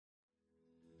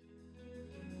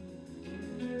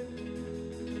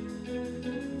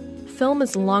film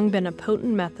has long been a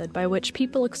potent method by which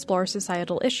people explore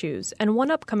societal issues, and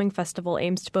one upcoming festival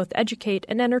aims to both educate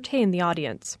and entertain the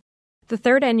audience. The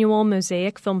third annual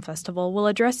Mosaic Film Festival will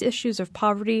address issues of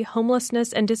poverty,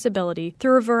 homelessness, and disability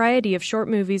through a variety of short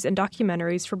movies and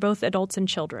documentaries for both adults and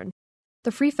children.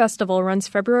 The Free Festival runs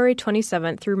February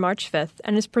 27th through March 5th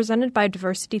and is presented by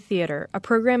Diversity Theater, a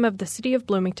program of the City of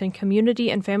Bloomington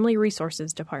Community and Family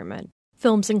Resources Department.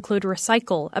 Films include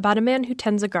Recycle, about a man who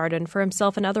tends a garden for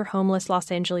himself and other homeless Los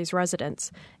Angeles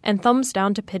residents, and Thumbs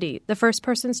Down to Pity, the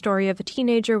first-person story of a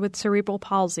teenager with cerebral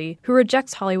palsy who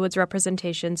rejects Hollywood's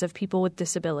representations of people with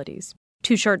disabilities.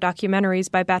 2 short documentaries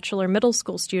by bachelor middle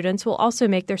school students will also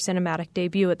make their cinematic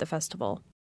debut at the festival.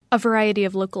 A variety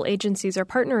of local agencies are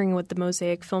partnering with the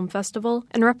Mosaic Film Festival,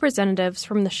 and representatives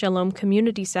from the Shalom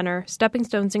Community Center, Stepping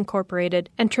Stones Incorporated,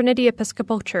 and Trinity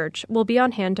Episcopal Church will be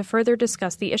on hand to further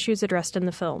discuss the issues addressed in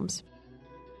the films.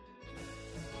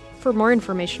 For more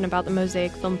information about the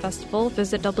Mosaic Film Festival,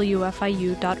 visit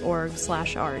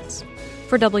wfiu.org/arts.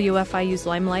 For WFIU's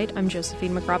Limelight, I'm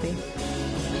Josephine McRobbie.